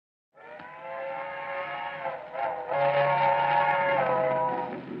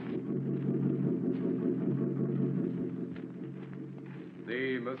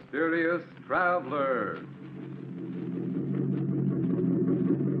Traveler.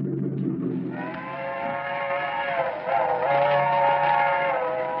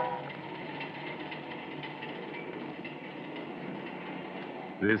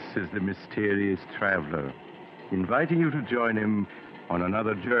 This is the mysterious traveler, inviting you to join him on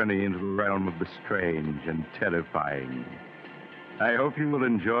another journey into the realm of the strange and terrifying. I hope you will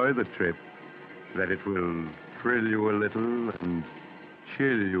enjoy the trip, that it will thrill you a little and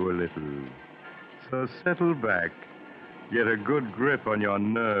chill you a little. So settle back, get a good grip on your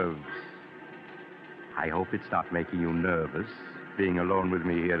nerves. I hope it's not making you nervous, being alone with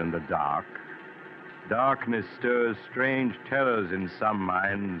me here in the dark. Darkness stirs strange terrors in some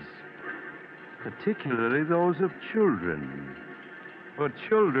minds, particularly those of children. For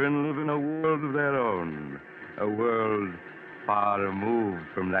children live in a world of their own, a world far removed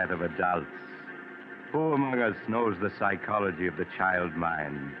from that of adults. Who among us knows the psychology of the child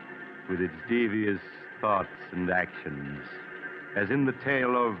mind, with its devious thoughts and actions, as in the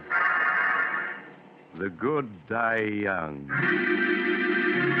tale of The Good Die Young.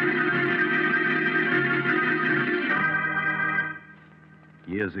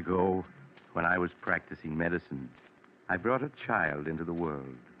 Years ago, when I was practicing medicine, I brought a child into the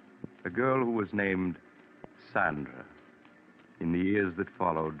world, a girl who was named Sandra. In the years that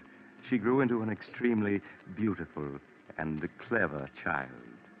followed, she grew into an extremely beautiful and clever child.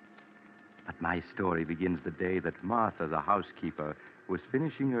 But my story begins the day that Martha, the housekeeper, was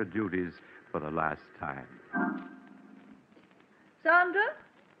finishing her duties for the last time. Sandra,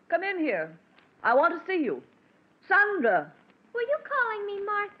 come in here. I want to see you. Sandra! Were you calling me,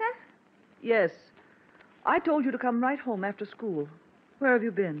 Martha? Yes. I told you to come right home after school. Where have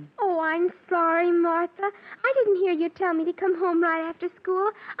you been? Oh, I'm sorry, Martha. I didn't hear you tell me to come home right after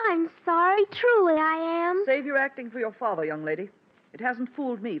school. I'm sorry, truly I am. Save your acting for your father, young lady. It hasn't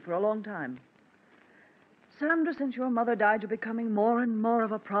fooled me for a long time. Sandra, since your mother died, you're becoming more and more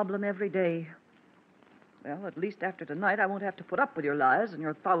of a problem every day. Well, at least after tonight, I won't have to put up with your lies and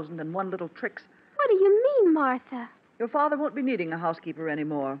your 1,001 little tricks. What do you mean, Martha? Your father won't be needing a housekeeper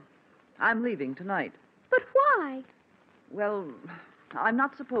anymore. I'm leaving tonight. But why? Well, I'm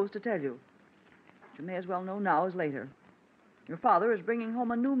not supposed to tell you. But you may as well know now as later. Your father is bringing home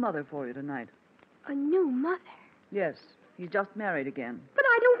a new mother for you tonight. A new mother? Yes, he's just married again. But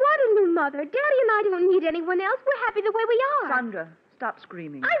I don't want a new mother. Daddy and I don't need anyone else. We're happy the way we are. Sandra, stop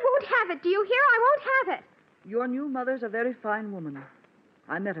screaming. I won't have it. Do you hear? I won't have it. Your new mother's a very fine woman.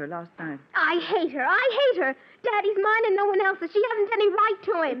 I met her last night. I hate her. I hate her. Daddy's mine and no one else's. She hasn't any right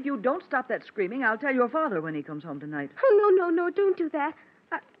to him. If you don't stop that screaming, I'll tell your father when he comes home tonight. Oh, no, don't do that.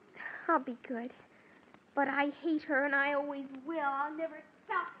 I'll be good. But I hate her, and I always will. I'll never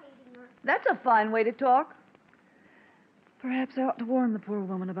stop hating her. That's a fine way to talk. Perhaps I ought to warn the poor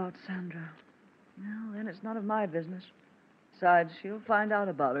woman about Sandra. Well, then it's none of my business. Besides, she'll find out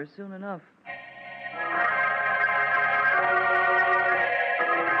about her soon enough.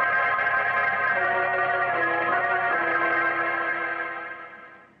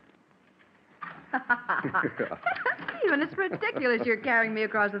 Stephen, it's ridiculous you're carrying me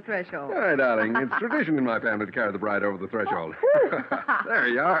across the threshold. All right, darling. It's tradition in my family to carry the bride over the threshold. There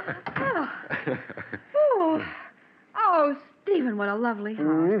you are. Oh, Stephen, what a lovely house.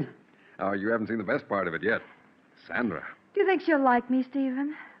 Mm-hmm. Oh, you haven't seen the best part of it yet. Sandra. Do you think she'll like me,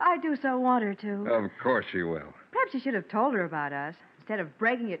 Stephen? I do so want her to. Of course she will. Perhaps you should have told her about us, instead of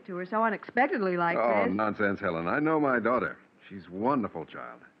breaking it to her so unexpectedly like Oh, this. nonsense, Helen. I know my daughter. She's a wonderful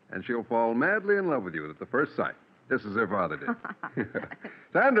child. And she'll fall madly in love with you at the first sight, just as her father did.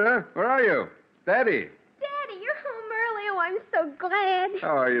 Sandra, where are you? Daddy. Daddy, you're home early. Oh, I'm so glad.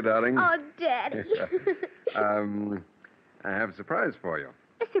 How are you, darling? Oh, Daddy. I have a surprise for you.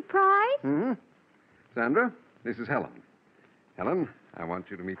 A surprise? Mm-hmm. Sandra, this is Helen. Helen, I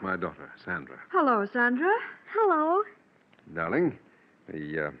want you to meet my daughter, Sandra. Hello, Sandra. Hello. Darling,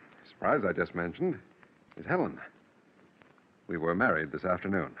 the surprise I just mentioned is Helen. We were married this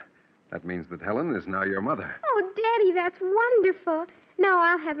afternoon. That means that Helen is now your mother. Oh, Daddy, that's wonderful. Now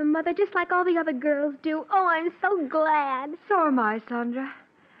I'll have a mother just like all the other girls do. Oh, I'm so glad. So am I, Sandra.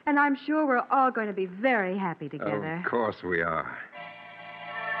 And I'm sure we're all going to be very happy together. Of course we are.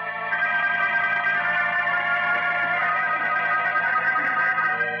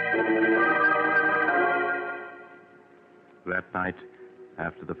 That night,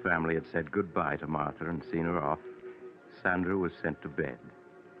 after the family had said goodbye to Martha and seen her off, Sandra was sent to bed.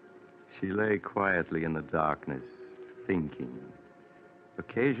 She lay quietly in the darkness, thinking.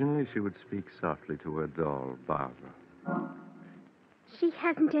 Occasionally, she would speak softly to her doll, Barbara. She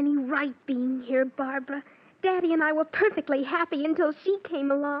hasn't any right being here, Barbara. Daddy and I were perfectly happy until she came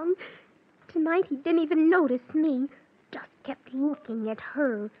along. Tonight he didn't even notice me. Just kept looking at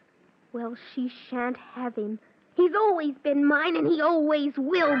her. Well, she shan't have him. He's always been mine, and he always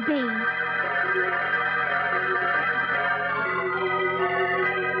will be.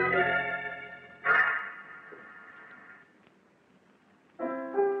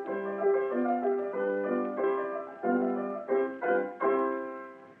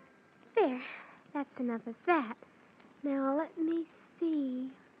 There. That's enough of that. Now, let me see.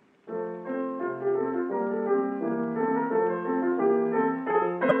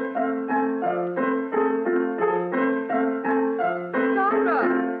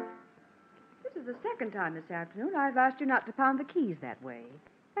 Sandra! This is the second time this afternoon I've asked you not to pound the keys that way.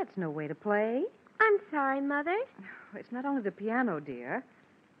 That's no way to play. I'm sorry, Mother. It's not only the piano, dear.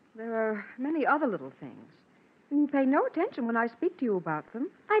 There are many other little things. You pay no attention when I speak to you about them.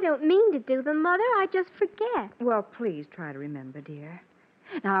 I don't mean to do them, Mother. I just forget. Well, please try to remember, dear.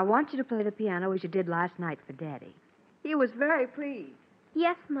 Now, I want you to play the piano as you did last night for Daddy. He was very pleased.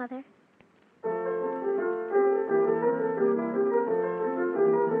 Yes, Mother.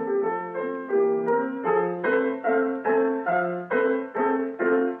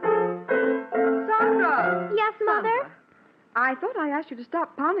 Sandra! Yes, Mother? Sandra, I thought I asked you to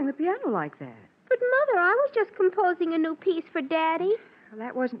stop pounding the piano like that. But, Mother, I was just composing a new piece for Daddy. Well,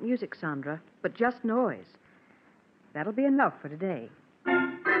 that wasn't music, Sandra, but just noise. That'll be enough for today.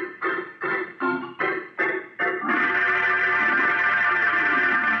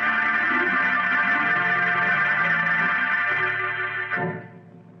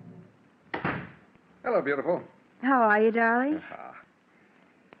 Hello, beautiful. How are you, darling?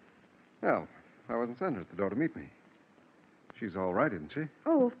 Well, why wasn't Sandra at the door to meet me? She's all right, isn't she?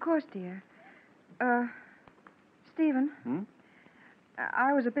 Oh, of course, dear. Stephen.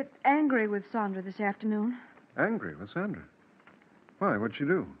 I was a bit angry with Sandra this afternoon. Angry with Sandra? Why? What'd she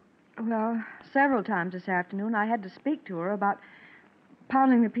do? Well, several times this afternoon I had to speak to her about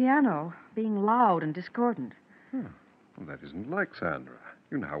pounding the piano, being loud and discordant. Well, that isn't like Sandra.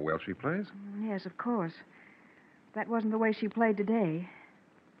 You know how well she plays. Yes, of course. That wasn't the way she played today.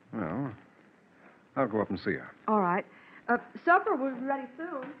 Well, I'll go up and see her. All right. Supper will be ready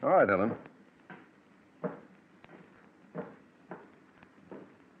soon. All right, Ellen.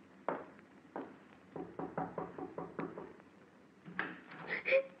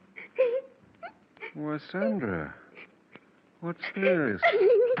 Why, Sandra, what's this?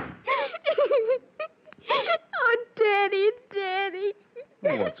 Oh, Daddy.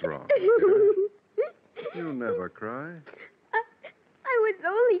 Well, what's wrong? You never cry. I was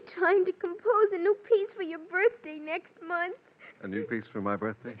only trying to compose a new piece for your birthday next month. A new piece for my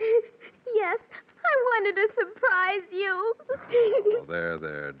birthday? Yes, I wanted to surprise you. Oh,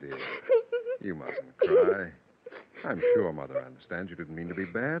 there, dear. You mustn't cry. I'm sure Mother understands you didn't mean to be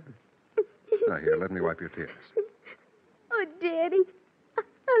bad. Now, here, let me wipe your tears. Oh, Daddy,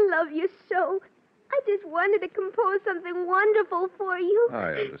 I love you so. I just wanted to compose something wonderful for you.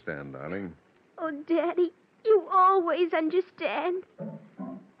 I understand, darling. Oh, Daddy, you always understand.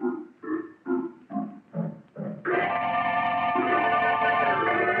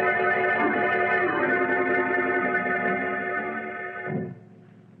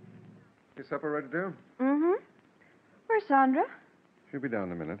 Is supper ready, dear? Mm-hmm. Where's Sandra? She'll be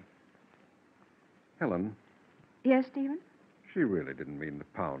down in a minute. Helen, Yes, Stephen? she really didn't mean to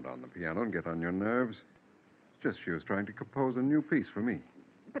pound on the piano and get on your nerves. It's just she was trying to compose a new piece for me.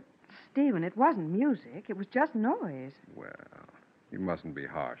 But, Stephen, it wasn't music. It was just noise. Well, you mustn't be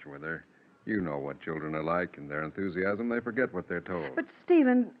harsh with her. You know what children are like. In their enthusiasm, they forget what they're told. But,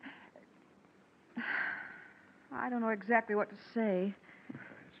 Stephen, I don't know exactly what to say.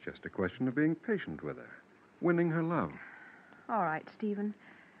 It's just a question of being patient with her, winning her love. All right, Stephen.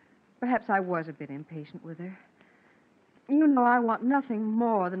 Perhaps I was a bit impatient with her. You know I want nothing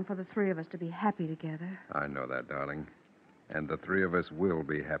more than for the three of us to be happy together. I know that, darling. And the three of us will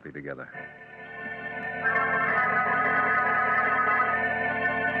be happy together.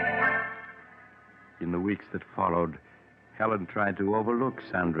 In the weeks that followed, Helen tried to overlook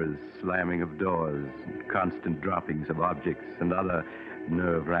Sandra's slamming of doors, constant droppings of objects, and other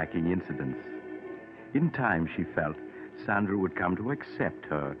nerve-wracking incidents. In time, she felt, Sandra would come to accept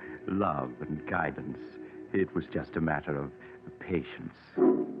her love and guidance. It was just a matter of patience.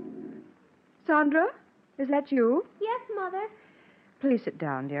 Sandra, is that you? Yes, Mother. Please sit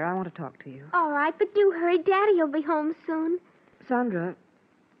down, dear. I want to talk to you. All right, but do hurry. Daddy'll be home soon. Sandra,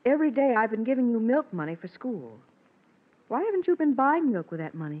 every day I've been giving you milk money for school. Why haven't you been buying milk with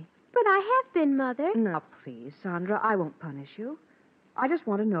that money? But I have been, Mother. Now, please, Sandra, I won't punish you. I just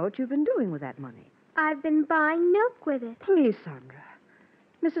want to know what you've been doing with that money. I've been buying milk with it. Please, Sandra.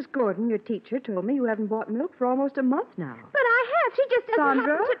 Mrs. Gordon, your teacher, told me you haven't bought milk for almost a month now. But I have. She just doesn't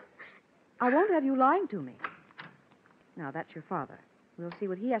Sandra? happen to... I won't have you lying to me. Now, that's your father. We'll see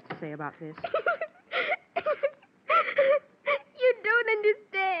what he has to say about this. You don't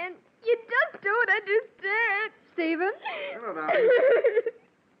understand. You just don't understand. Stephen? Hello, darling.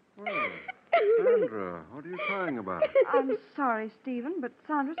 Oh, Sandra, what are you crying about? I'm sorry, Stephen, but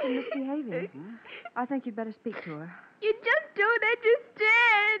Sandra's been misbehaving. I think you'd better speak to her. You just don't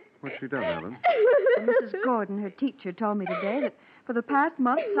understand. What's she done, Helen? Mrs. Gordon, her teacher, told me today that for the past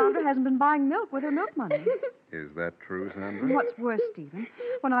month, Sandra hasn't been buying milk with her milk money. Is that true, Sandra? And what's worse, Stephen,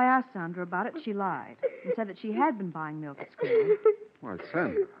 when I asked Sandra about it, she lied and said that she had been buying milk at school. Why,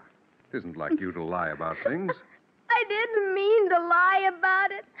 Sandra, it isn't like you to lie about things. I didn't mean to lie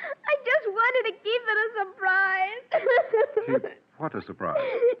about it. I just wanted to keep it a surprise. Keep what a surprise.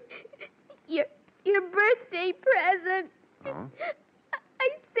 Your birthday present. Oh? I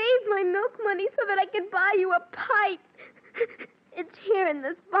saved my milk money so that I could buy you a pipe. It's here in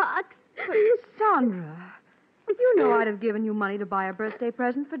this box. But, Sandra, you know I'd have given you money to buy a birthday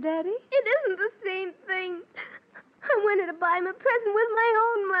present for Daddy. It isn't the same thing. I wanted to buy him a present with my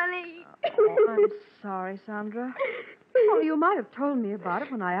own money. Oh, I'm sorry, Sandra. Well, you might have told me about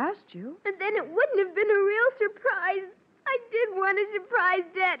it when I asked you. And then it wouldn't have been a real surprise. I did want to surprise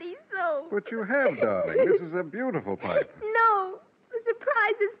Daddy, so... But you have, darling. This is a beautiful pipe. No, the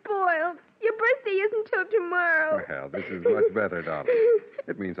surprise is spoiled. Your birthday isn't till tomorrow. Well, this is much better, darling.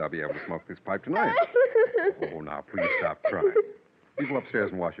 It means I'll be able to smoke this pipe tonight. Oh, now, please stop crying. You go upstairs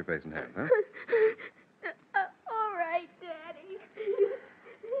and wash your face and hands, huh? All right, Daddy.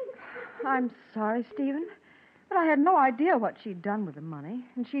 I'm sorry, Stephen, but I had no idea what she'd done with the money,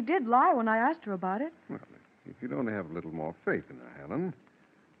 and she did lie when I asked her about it. Well, if you'd only have a little more faith in her, Helen.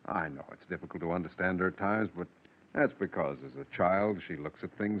 I know it's difficult to understand her at times, but that's because as a child she looks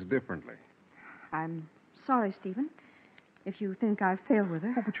at things differently. I'm sorry, Stephen, if you think I've failed with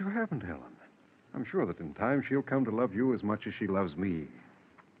her. Oh, but you haven't, Helen. I'm sure that in time she'll come to love you as much as she loves me.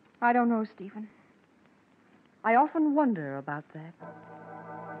 I don't know, Stephen. I often wonder about that.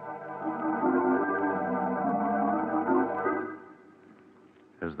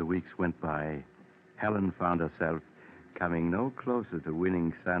 As the weeks went by, Helen found herself coming no closer to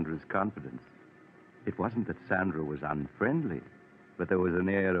winning Sandra's confidence. It wasn't that Sandra was unfriendly, but there was an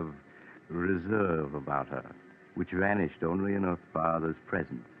air of reserve about her, which vanished only in her father's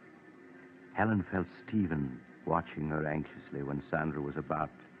presence. Helen felt Stephen watching her anxiously when Sandra was about,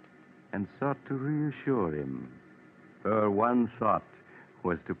 and sought to reassure him. Her one thought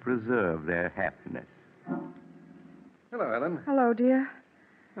was to preserve their happiness. Hello, Helen. Hello, dear.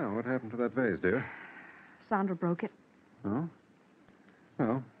 Oh, what happened to that vase, dear? Sandra broke it. Oh?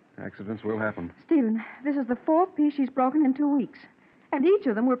 Well, accidents will happen. Stephen, this is the fourth piece she's broken in 2 weeks. And each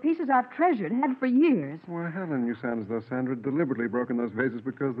of them were pieces I've treasured, had for years. Why, Helen, you sound as though Sandra had deliberately broken those vases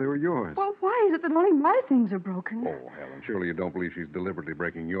because they were yours. Well, why is it that only my things are broken? Oh, Helen, surely you don't believe she's deliberately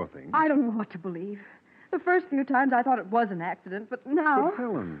breaking your things. I don't know what to believe. The first few times I thought it was an accident, but now... But,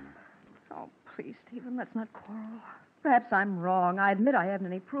 Helen... Oh, please, Stephen, let's not quarrel. Perhaps I'm wrong. I admit I haven't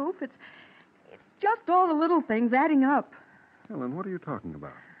any proof. It's just all the little things adding up. Helen, what are you talking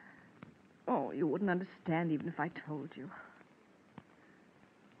about? Oh, you wouldn't understand even if I told you.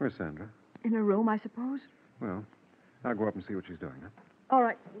 Where's Sandra? In her room, I suppose. Well, I'll go up and see what she's doing, huh? All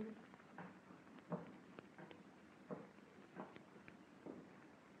right.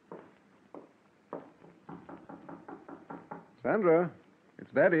 Sandra,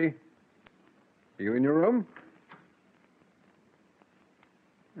 it's Daddy. Are you in your room?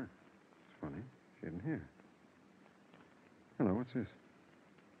 Huh, it's funny. She isn't here. Hello, what's this?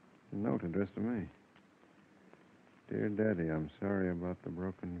 A note addressed to me. Dear Daddy, I'm sorry about the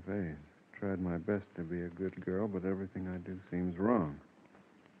broken vase. Tried my best to be a good girl, but everything I do seems wrong.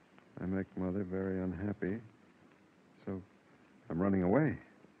 I make Mother very unhappy, so I'm running away.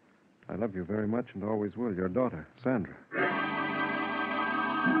 I love you very much and always will. Your daughter, Sandra.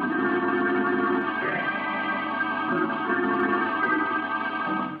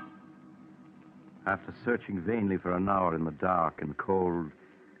 After searching vainly for an hour in the dark and cold,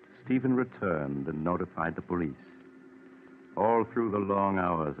 Stephen returned and notified the police. All through the long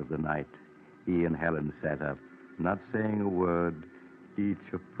hours of the night, he and Helen sat up, not saying a word,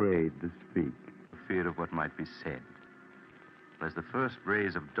 each afraid to speak, for fear of what might be said. As the first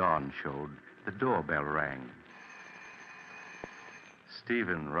rays of dawn showed, the doorbell rang.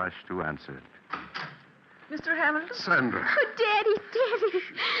 Stephen rushed to answer it. Mr. Hammond? Sandra. Oh, Daddy,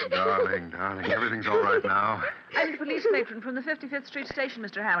 Daddy. darling, everything's all right now. I'm the police matron from the 55th Street station,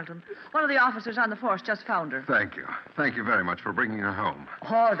 Mr. Hamilton. One of the officers on the force just found her. Thank you. Thank you very much for bringing her home.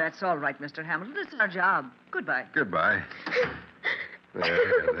 Oh, that's all right, Mr. Hamilton. It's our job. Goodbye. Goodbye.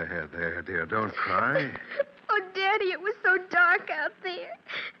 There, dear. Don't cry. Oh, Daddy, it was so dark out there.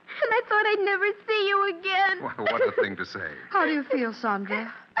 And I thought I'd never see you again. What a thing to say. How do you feel,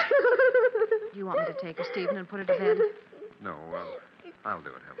 Sandra? Do you want me to take her, Stephen, and put her to bed? No, I'll do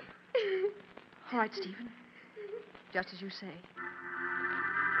it, Helen. All right, Stephen. Just as you say.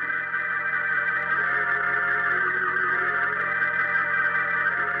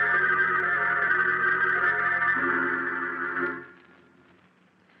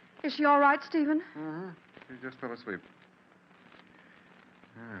 Is she all right, Stephen? Mm-hmm. She just fell asleep.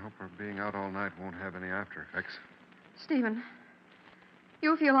 I hope her being out all night won't have any after effects. Stephen,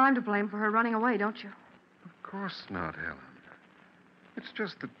 you feel I'm to blame for her running away, don't you? Of course not, Helen. It's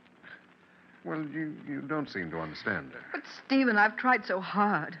just that, well, you don't seem to understand her. But, Stephen, I've tried so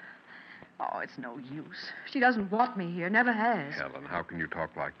hard. Oh, it's no use. She doesn't want me here, never has. Helen, how can you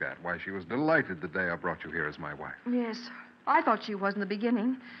talk like that? Why, she was delighted the day I brought you here as my wife. Yes, I thought she was in the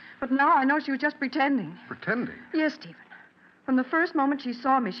beginning. But now I know she was just pretending. Pretending? Yes, Stephen. From the first moment she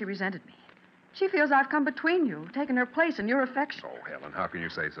saw me, she resented me. She feels I've come between you, taken her place in your affection. Oh, Helen, how can you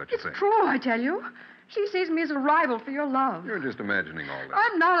say such a It's thing? true, I tell you. She sees me as a rival for your love. You're just imagining all this.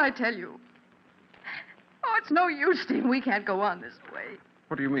 I'm not, I tell you. Oh, it's no use, Stephen. We can't go on this way.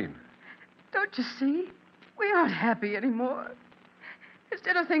 What do you mean? Don't you see? We aren't happy anymore.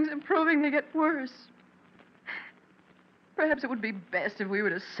 Instead of things improving, they get worse. Perhaps it would be best if we were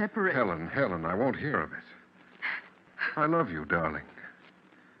to separate. Helen, I won't hear of it. I love you, darling.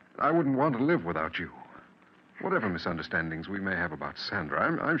 I wouldn't want to live without you. Whatever misunderstandings we may have about Sandra,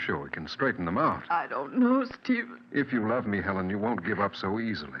 I'm sure we can straighten them out. I don't know, Stephen. If you love me, Helen, you won't give up so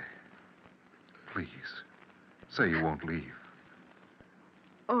easily. Please, say you won't leave.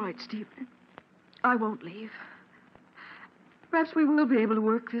 All right, Stephen. I won't leave. Perhaps we will be able to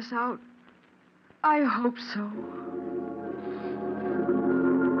work this out. I hope so.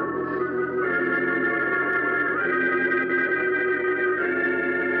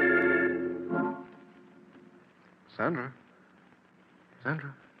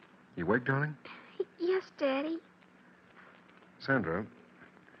 Sandra, you awake, darling? Yes, Daddy. Sandra,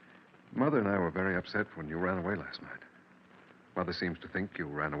 Mother and I were very upset when you ran away last night. Mother seems to think you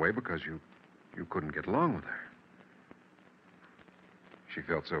ran away because you couldn't get along with her. She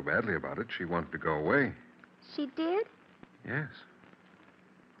felt so badly about it, she wanted to go away. She did? Yes.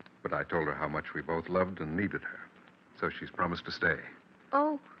 But I told her how much we both loved and needed her, so she's promised to stay.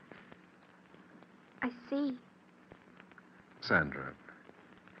 Oh, I see. Sandra,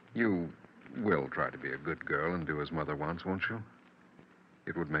 you will try to be a good girl and do as Mother wants, won't you?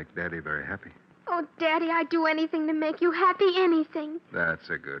 It would make Daddy very happy. Oh, Daddy, I'd do anything to make you happy, anything. That's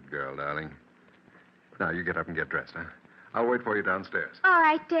a good girl, darling. Now, you get up and get dressed, huh? I'll wait for you downstairs. All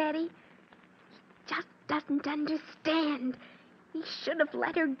right, Daddy. He just doesn't understand. He should have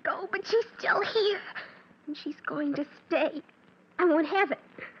let her go, but she's still here. And she's going to stay. I won't have it.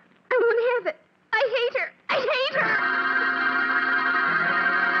 I won't have it. I hate her. I hate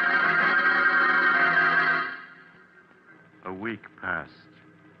her. A week passed.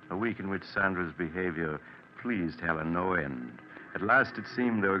 A week in which Sandra's behavior pleased Helen no end. At last it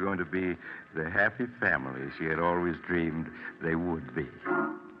seemed they were going to be the happy family she had always dreamed they would be.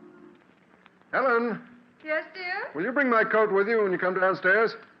 Helen, Yes, dear? will you bring my coat with you when you come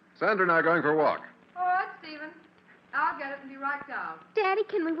downstairs? Sandra and I are going for a walk. All right, Stephen. I'll get it and be right down. Daddy,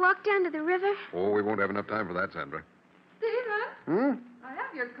 can we walk down to the river? Oh, we won't have enough time for that, Sandra. Stephen? I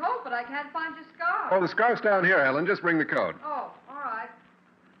have your coat, but I can't find your scarf. Oh, the scarf's down here, Helen. Just bring the coat. Oh, all right.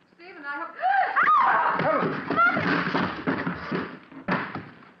 Stephen, I hope...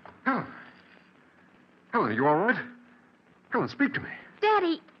 Helen! Helen, are you all right? Helen, speak to me.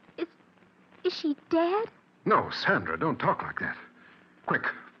 Daddy, is she dead? No, Sandra, don't talk like that. Quick,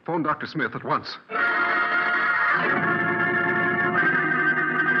 phone Dr. Smith at once.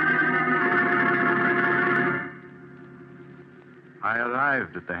 I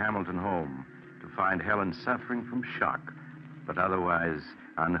arrived at the Hamilton home to find Helen suffering from shock, but otherwise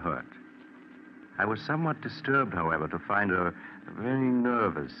unhurt. I was somewhat disturbed, however, to find her very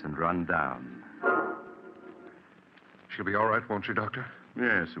nervous and run down. She'll be all right, won't she, Doctor?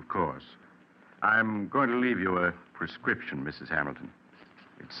 Yes, of course. I'm going to leave you a prescription, Mrs. Hamilton.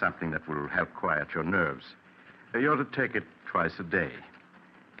 It's something that will help quiet your nerves. You're to take it twice a day.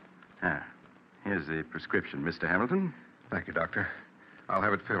 Here's the prescription, Mr. Hamilton. Thank you, Doctor. I'll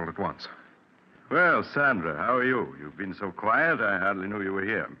have it filled at once. Well, Sandra, how are you? You've been so quiet, I hardly knew you were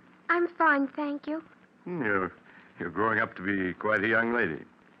here. I'm fine, thank you. You're growing up to be quite a young lady.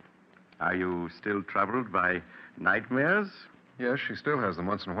 Are you still troubled by nightmares? Yes, she still has them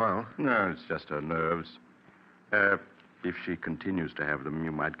once in a while. No, it's just her nerves. If she continues to have them,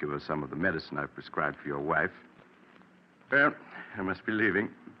 you might give her some of the medicine I've prescribed for your wife. Well, I must be leaving.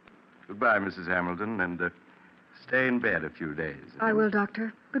 Goodbye, Mrs. Hamilton, and stay in bed a few days. I will,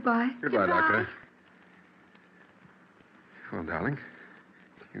 Doctor. Goodbye. Goodbye, Doctor. Well, darling,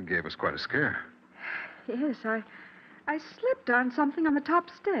 you gave us quite a scare. Yes, I slipped on something on the top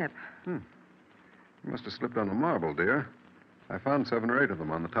step. You must have slipped on a marble, dear. I found 7 or 8 of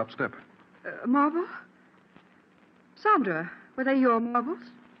them on the top step. Marble? Sandra, were they your marbles?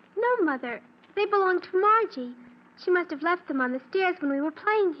 No, Mother. They belong to Margie. She must have left them on the stairs when we were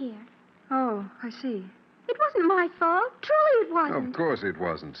playing here. Oh, I see. It wasn't my fault. Truly it wasn't. Of course it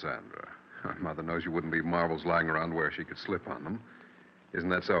wasn't, Sandra. Our mother knows you wouldn't leave marbles lying around where she could slip on them. Isn't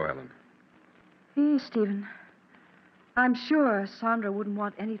that so, Ellen? Yes, Stephen. I'm sure Sandra wouldn't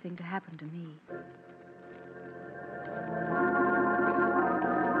want anything to happen to me.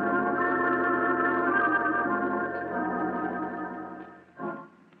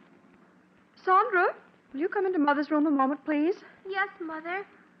 Sandra, will you come into Mother's room a moment, please? Yes, Mother.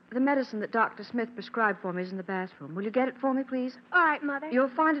 The medicine that Dr. Smith prescribed for me is in the bathroom. Will you get it for me, please? All right, Mother. You'll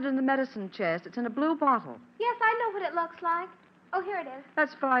find it in the medicine chest. It's in a blue bottle. Yes, I know what it looks like. Oh, here it is.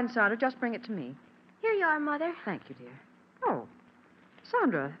 That's fine, Sandra. Just bring it to me. Here you are, Mother. Thank you, dear. Oh,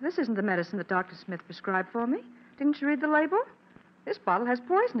 Sandra, this isn't the medicine that Dr. Smith prescribed for me. Didn't you read the label? This bottle has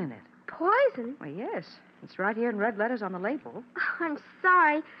poison in it. Poison? Well, yes. It's right here in red letters on the label. Oh, I'm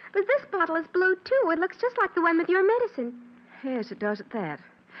sorry, but this bottle is blue, too. It looks just like the one with your medicine. Yes, it does at that.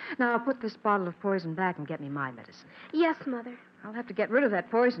 Now, I'll put this bottle of poison back and get me my medicine. Yes, Mother. I'll have to get rid of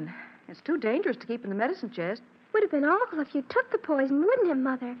that poison. It's too dangerous to keep in the medicine chest. Would have been awful if you took the poison, wouldn't it,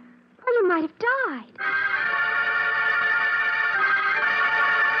 Mother? Or you might have died.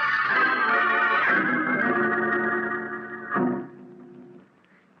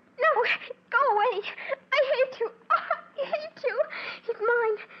 No, go away. I hate you. Oh, I hate you. He's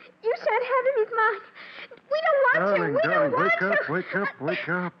mine. You shan't have him. He's mine. We don't want you. We don't want you. Wake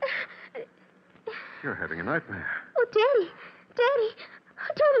up. You're having a nightmare. Oh, Daddy. Daddy.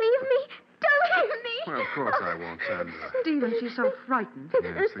 Don't leave me. Don't leave me. Well, of course I won't, Sandra. Stephen, she's so frightened.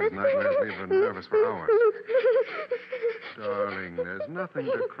 Yes, these nightmares leave her nervous for hours. Darling, there's nothing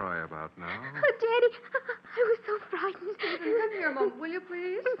to cry about now. Oh, Daddy, I was so frightened. Come here a moment, will you,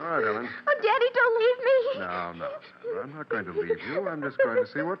 please? All right, Ellen. Oh, Daddy, don't leave me. No, Sandra. I'm not going to leave you. I'm just going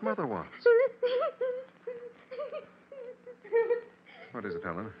to see what Mother wants. What is it,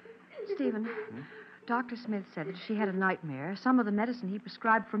 Ellen? Stephen, Dr. Smith said that if she had a nightmare, some of the medicine he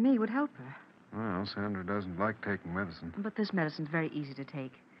prescribed for me would help her. Well, Sandra doesn't like taking medicine. But this medicine's very easy to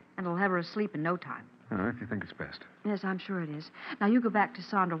take, and it'll have her asleep in no time. Oh, if you think it's best. Yes, I'm sure it is. Now, you go back to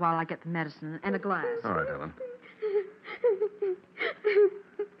Sandra while I get the medicine and a glass. All right, Ellen.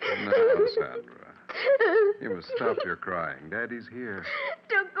 Now, Sandra, you must stop your crying. Daddy's here.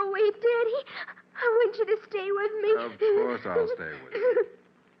 Don't go away, Daddy. I want you to stay with me. Of course I'll stay with you.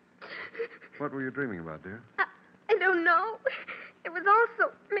 What were you dreaming about, dear? I don't know. It was all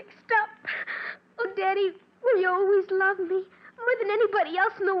so mixed up. Oh, Daddy, will you always love me more than anybody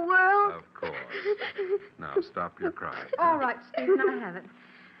else in the world? Of course. Now, stop your crying. All right, Stephen, I have it.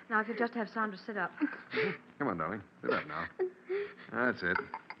 Now, if you just have Sandra sit up. Come on, darling. Sit up now. That's it.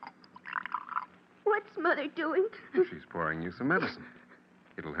 What's Mother doing? She's pouring you some medicine.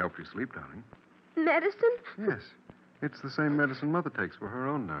 It'll help you sleep, darling. Medicine? Yes. It's the same medicine Mother takes for her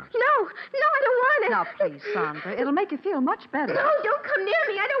own nerves. No, I don't want it. Now, please, Sandra. It'll make you feel much better. No, don't come near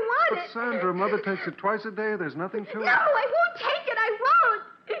me. I don't want But, it. Sandra, Mother takes it twice a day. There's nothing to it. No, I won't take it. I won't.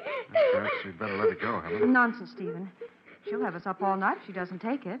 Perhaps you'd better let it go, Helen. Nonsense, Stephen. She'll have us up all night if she doesn't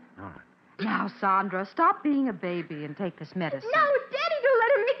take it. All right. Now, Sandra, stop being a baby and take this medicine. No, Daddy, don't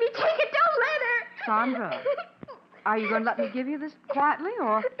let her make me take it. Don't let her. Sandra, are you going to let me give you this quietly,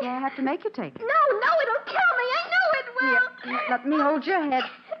 or do I have to make you take it? No, it'll kill me. I know it will. Here, let me hold your head.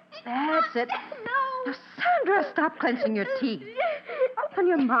 That's it. No. Now, Sandra, stop clenching your teeth. Open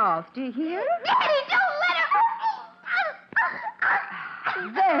your mouth. Do you hear? Daddy, don't let her.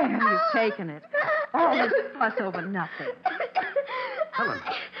 There, you've taken it. All this fuss over nothing. Helen,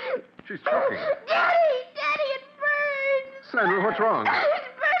 she's choking. Daddy, it burns. Sandra, what's wrong? It's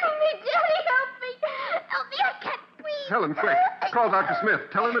burning me. Daddy, help me. Help me. I can't breathe. Helen, quick. Call Dr. Smith.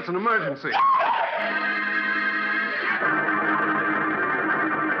 Tell him it's an emergency.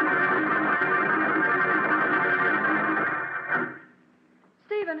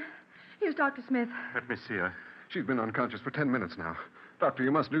 Stephen, here's Dr. Smith. Let me see her. She's been unconscious for 10 minutes now. Doctor,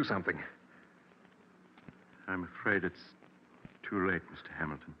 you must do something. I'm afraid it's too late, Mr.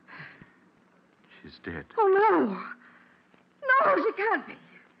 Hamilton. She's dead. Oh, no. No, she can't be.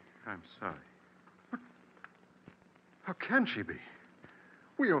 I'm sorry. How can she be?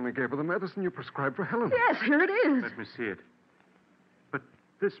 We only gave her the medicine you prescribed for Helen. Yes, here it is. Let me see it. But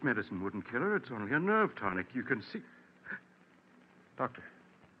this medicine wouldn't kill her. It's only a nerve tonic. You can see. Doctor,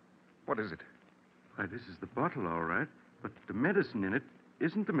 what is it? Why, this is the bottle, all right. But the medicine in it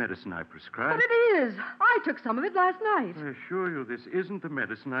isn't the medicine I prescribed. But it is. I took some of it last night. I assure you, this isn't the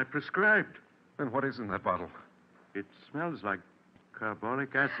medicine I prescribed. Then what is in that bottle? It smells like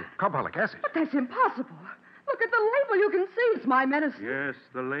carbolic acid. Carbolic acid. But that's impossible. Look at the label. You can see it's my medicine. Yes,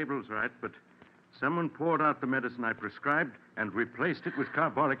 the label's right, but someone poured out the medicine I prescribed and replaced it with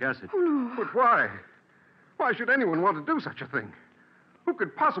carbolic acid. Oh, no. But why? Why should anyone want to do such a thing? Who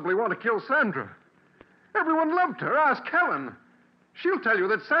could possibly want to kill Sandra? Everyone loved her. Ask Helen. She'll tell you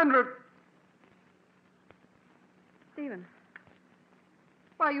that Sandra... Stephen,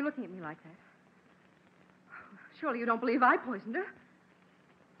 why are you looking at me like that? Surely you don't believe I poisoned her.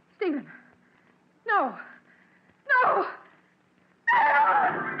 Stephen. No. No!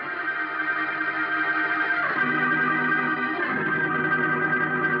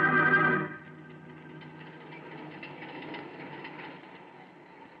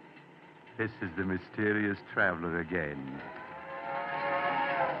 This is the mysterious traveler again.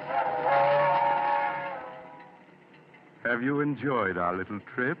 Have you enjoyed our little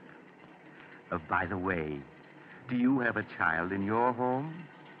trip? By the way, do you have a child in your home?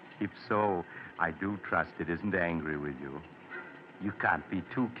 If so, I do trust it isn't angry with you. You can't be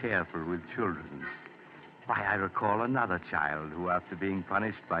too careful with children. Why, I recall another child who, after being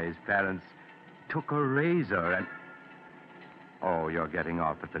punished by his parents, took a razor and... Oh, you're getting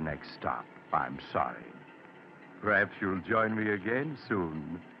off at the next stop. I'm sorry. Perhaps you'll join me again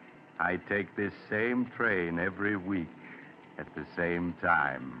soon. I take this same train every week at the same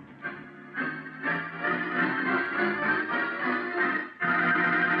time.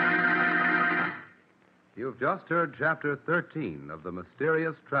 You've just heard Chapter 13 of The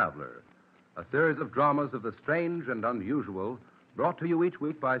Mysterious Traveler, a series of dramas of the strange and unusual brought to you each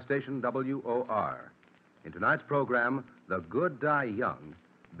week by station WOR. In tonight's program, The Good Die Young,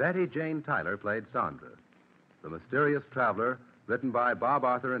 Betty Jane Tyler played Sandra. The Mysterious Traveler, written by Bob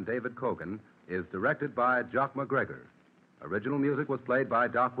Arthur and David Cogan, is directed by Jock McGregor. Original music was played by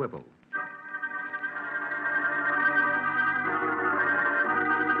Doc Whipple.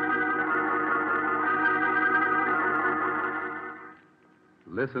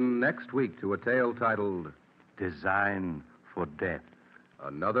 Listen next week to a tale titled Design for Death.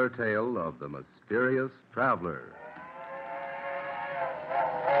 Another Tale of the Mysterious Traveler.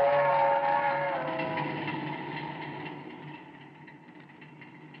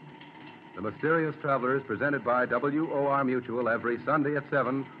 The Mysterious Traveler is presented by WOR Mutual every Sunday at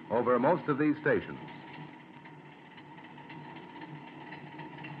 7 over most of these stations.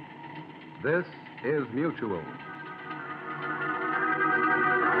 This is Mutual.